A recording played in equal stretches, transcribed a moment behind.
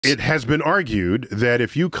It has been argued that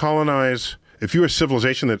if you're a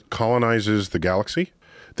civilization that colonizes the galaxy,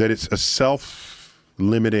 that it's a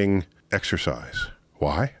self-limiting exercise.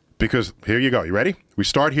 Why? Because here you go. You ready? We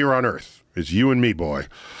start here on Earth. It's you and me, boy.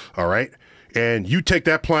 All right? And you take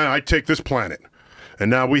that planet, I take this planet. And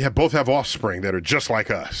now we both have offspring that are just like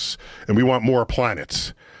us. And we want more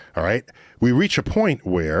planets. All right? We reach a point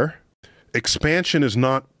where expansion is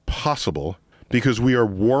not possible because we are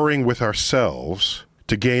warring with ourselves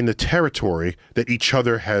to gain the territory that each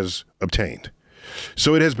other has obtained.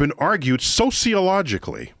 So it has been argued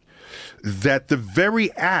sociologically that the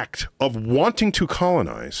very act of wanting to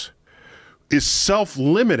colonize is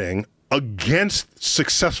self-limiting against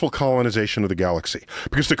successful colonization of the galaxy.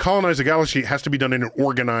 Because to colonize the galaxy, it has to be done in an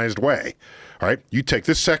organized way. All right, you take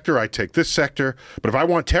this sector, I take this sector, but if I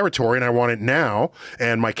want territory and I want it now,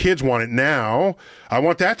 and my kids want it now, I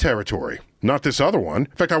want that territory, not this other one.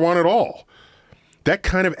 In fact, I want it all. That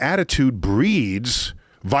kind of attitude breeds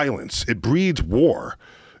violence. It breeds war,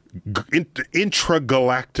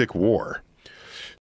 intragalactic war.